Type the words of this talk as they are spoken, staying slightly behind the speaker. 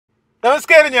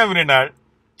നമസ്കാരം, ഞാൻ Mrinal.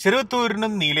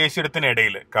 ചെറുവത്തൂരിനും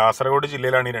നീലേശ്വരത്തിനിടയിൽ കാസർഗോഡ്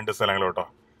ജില്ലയിലാണ് ഈ രണ്ട് സ്ഥലങ്ങൾ കേട്ടോ.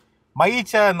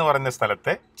 മയിച്ച എന്ന് പറയുന്ന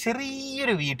സ്ഥലത്തെ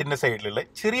ചെറിയൊരു വീട്ടിന്റെ സൈഡിലുള്ള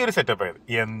ചെറിയൊരു സെറ്റപ്പ് ആയത്.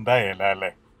 എന്താ ഇല അല്ലേ,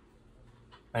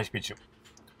 നശിപ്പിച്ചു,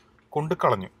 കൊണ്ടു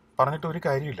കളഞ്ഞു, പറഞ്ഞിട്ട് ഒരു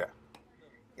കാര്യമില്ല.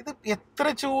 ഇത് എത്ര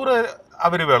ചോറ്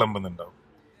അവര് വിളമ്പുന്നുണ്ടാവും,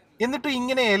 എന്നിട്ടും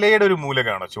ഇങ്ങനെ ഇലയുടെ ഒരു മൂല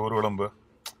കാണോ ചോറ് വിളമ്പ്.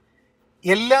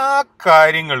 എല്ലാ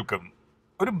കാര്യങ്ങൾക്കും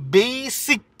ഒരു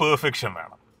ബേസിക് പെർഫെക്ഷൻ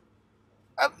വേണം.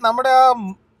 നമ്മുടെ ആ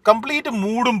കംപ്ലീറ്റ്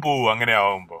മൂഡും പോവും അങ്ങനെ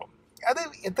ആവുമ്പോൾ. അത്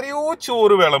എത്രയോ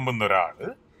ചോറ് വിളമ്പുന്ന ഒരാള്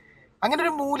അങ്ങനെ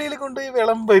ഒരു മൂലയിൽ കൊണ്ട്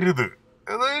വിളമ്പരുത്.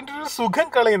 അതിൻ്റെ ഒരു സുഖം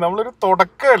കളയും. നമ്മളൊരു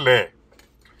തുടക്കമല്ലേ.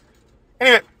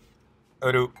 ഇനി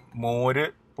ഒരു മോര്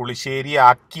പുളിശ്ശേരി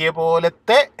ആക്കിയ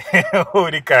പോലത്തെ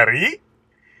ഒരു കറി.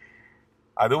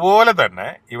 അതുപോലെ തന്നെ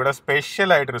ഇവിടെ സ്പെഷ്യൽ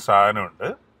ആയിട്ടൊരു സാധനമുണ്ട്,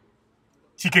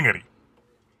 ചിക്കൻ കറി.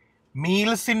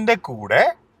 മീൽസിന്റെ കൂടെ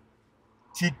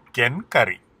ചിക്കൻ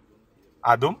കറി.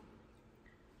 അതും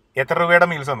എത്ര രൂപയുടെ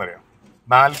മീൽസ് എന്നറിയാം?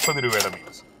 40 രൂപയുടെ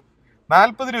മീൽസ്.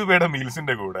 40 രൂപയുടെ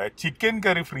മീൽസിന്റെ കൂടെ ചിക്കൻ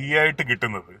കറി ഫ്രീ ആയിട്ട്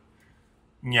കിട്ടുന്നത്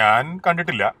ഞാൻ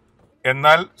കണ്ടിട്ടില്ല.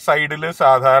 എന്നാൽ സൈഡിൽ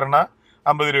സാധാരണ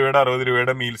 50 രൂപയുടെ 60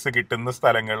 രൂപയുടെ മീൽസ് കിട്ടുന്ന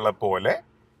സ്ഥലങ്ങളിലെ പോലെ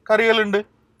കറികളുണ്ട്.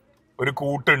 ഒരു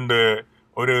കൂട്ടുണ്ട്,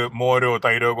 ഒരു മോരോ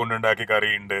തൈരോ കൊണ്ടുണ്ടാക്കിയ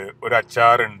കറിയുണ്ട്, ഒരു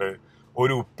അച്ചാറുണ്ട്,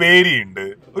 ഒരു ഉപ്പേരി ഉണ്ട്,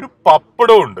 ഒരു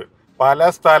പപ്പടവും ഉണ്ട്. പല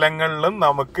സ്ഥലങ്ങളിലും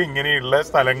നമുക്ക് ഇങ്ങനെയുള്ള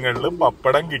സ്ഥലങ്ങളിൽ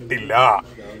പപ്പടം കിട്ടില്ല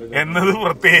എന്നത്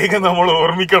പ്രത്യേകം നമ്മൾ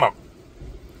ഓർമ്മിക്കണം.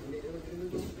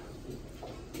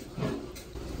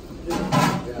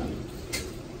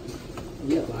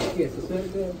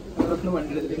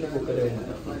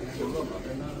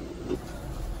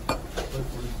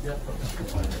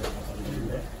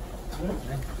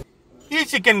 ഈ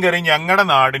ചിക്കൻ കറി ഞങ്ങളുടെ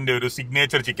നാടിന്റെ ഒരു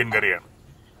സിഗ്നേച്ചർ ചിക്കൻ കറിയാണ്.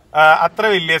 അത്ര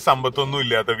വലിയ സമ്പത്തൊന്നും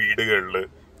ഇല്ലാത്ത വീടുകളിൽ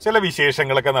ചില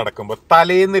വിശേഷങ്ങളൊക്കെ നടക്കുമ്പോൾ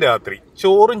തലേന്ന് രാത്രി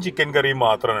ചോറും ചിക്കൻ കറിയും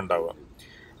മാത്രമാണ് ഉണ്ടാവുക.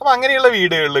 അപ്പൊ അങ്ങനെയുള്ള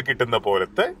വീടുകളിൽ കിട്ടുന്ന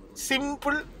പോലത്തെ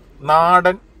സിമ്പിൾ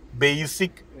നാടൻ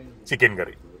ബേസിക് ചിക്കൻ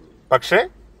കറി. പക്ഷെ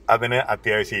അതിന്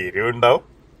അത്യാവശ്യം എരിവുണ്ടാവും,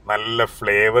 നല്ല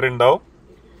ഫ്ലേവർ ഉണ്ടാവും.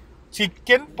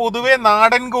 ചിക്കൻ പൊതുവെ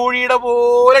നാടൻ കോഴിയുടെ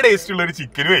പോലെ ടേസ്റ്റ് ഉള്ള ഒരു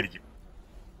ചിക്കനും ആയിരിക്കും.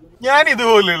 ഞാൻ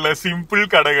ഇതുപോലെയുള്ള സിമ്പിൾ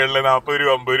കടകളിൽ 40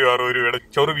 രൂപ 50 രൂപ 60 രൂപയുടെ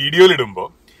ചോറ് വീഡിയോയിലിടുമ്പോൾ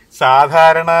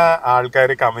സാധാരണ ആൾക്കാർ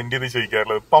കമന്റ് ചെയ്ത്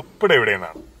ചോദിക്കാറുള്ളത് പപ്പടം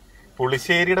എവിടെയെന്നാണ്.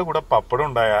 പുളിശ്ശേരിയുടെ കൂടെ പപ്പടം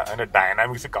ഉണ്ടായ അതിന്റെ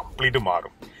ഡൈനാമിക്സ് കംപ്ലീറ്റ്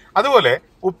മാറും. അതുപോലെ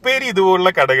ഉപ്പേരി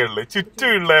ഇതുപോലുള്ള കടകളിൽ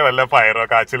ചുറ്റുമുള്ള വല്ല പയറോ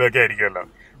കാച്ചിലോ ഒക്കെ ആയിരിക്കുമല്ലോ,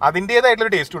 അതിൻ്റെതായിട്ടുള്ള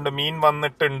ടേസ്റ്റ് ഉണ്ട്. മീൻ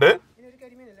വന്നിട്ടുണ്ട്,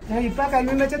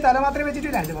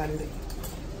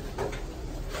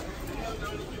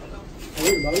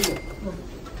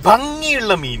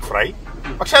 ഭംഗിയുള്ള മീൻ ഫ്രൈ.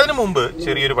 പക്ഷെ അതിനു മുമ്പ്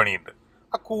ചെറിയൊരു പണിയുണ്ട്.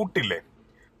 ആ കൂട്ടില്ലേ,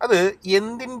 അത്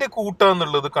എന്തിന്റെ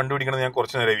കൂട്ടാന്നുള്ളത് കണ്ടുപിടിക്കണം. ഞാൻ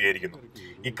കുറച്ചു നേരം വിചാരിക്കുന്നു.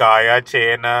 ഈ കായ,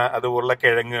 ചേന, അതുപോലുള്ള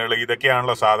കിഴങ്ങുകൾ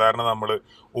ഇതൊക്കെയാണല്ലോ സാധാരണ നമ്മൾ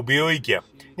ഉപയോഗിക്കുക.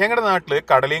 ഞങ്ങളുടെ നാട്ടില്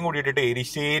കടലയും കൂടി ഇട്ടിട്ട്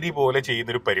എരിശ്ശേരി പോലെ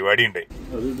ചെയ്യുന്നൊരു പരിപാടി ഉണ്ട്.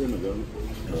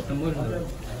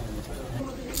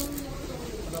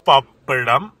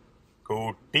 പപ്പടം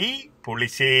കൂട്ടി,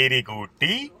 പുളിശ്ശേരി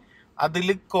കൂട്ടി, അതിൽ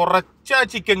കുറച്ച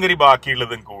ചിക്കൻ കറി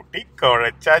ബാക്കിയുള്ളതും കൂട്ടി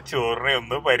കുഴച്ച ചോറിനെ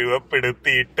ഒന്ന്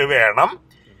പരുവപ്പെടുത്തിയിട്ട് വേണം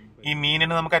ഈ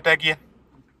മീനിനെ നമുക്ക് അറ്റാക്ക് ചെയ്യാൻ.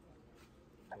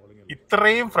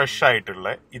 ഇത്രയും ഫ്രഷ് ആയിട്ടുള്ള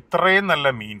ഇത്രയും നല്ല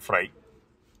മീൻ ഫ്രൈ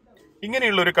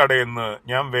ഇങ്ങനെയുള്ള ഒരു കടയിൽ നിന്ന്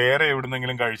ഞാൻ വേറെ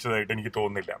എവിടുന്നെങ്കിലും കഴിച്ചതായിട്ട് എനിക്ക്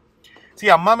തോന്നുന്നില്ല.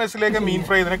 അമ്മ മെസ്സിലേക്ക് മീൻ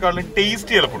ഫ്രൈ ഇതിനേക്കാളും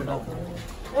ടേസ്റ്റ് ചിലപ്പോൾ ഉണ്ടാവും,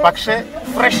 പക്ഷെ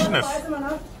ഫ്രഷ്നെസ്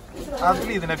അതിൽ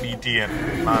ഇതിനെ ബീറ്റ് ചെയ്യാൻ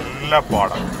നല്ല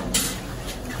പാടാണ്.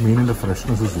 മീനിന്റെ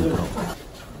ഫ്രഷ്നെസ് സൂപ്പറാണ്.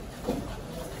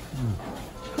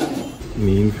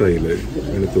 മീൻ ഫ്രൈയില്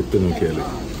ഇങ്ങനെ തൊട്ട് നോക്കിയാൽ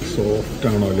സോഫ്റ്റ്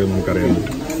ആണോ അല്ലയോ നമുക്കറിയാൻ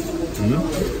പറ്റും.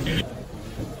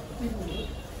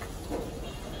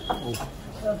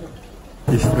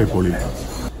 ഫിഷ് ഫ്രൈ പൊളി.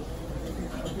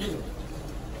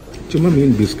 ചുമ്മാ മീൻ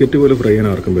ബിസ്ക്കറ്റ് പോലെ ഫ്രൈ ചെയ്യാൻ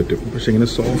ആർക്കും പറ്റും, പക്ഷെ ഇങ്ങനെ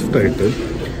സോഫ്റ്റ് ആയിട്ട്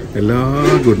എല്ലാ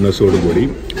ഗുഡ്നെസ്സോടും കൂടി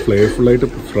ഫ്ലേവർഫുള്ളായിട്ട്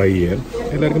ഫ്രൈ ചെയ്യാൻ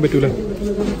എല്ലാവർക്കും പറ്റൂല.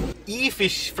 ഈ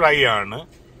ഫിഷ് ഫ്രൈ ആണ്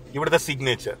ഇവിടുത്തെ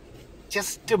സിഗ്നേച്ചർ.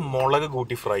 ജസ്റ്റ് മുളക്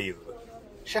കൂട്ടി ഫ്രൈ ചെയ്തത്,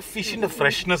 പക്ഷെ ഫിഷിന്റെ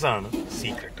ഫ്രഷ്നെസ് ആണ്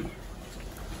സീക്രട്ട്.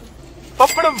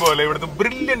 പപ്പടം പോലെ ഇവിടുത്തെ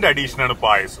ബ്രില്യന്റ് അഡീഷൻ ആണ്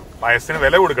പായസം. പായസത്തിന്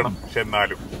വില കൊടുക്കണം, പക്ഷെ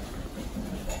എന്നാലും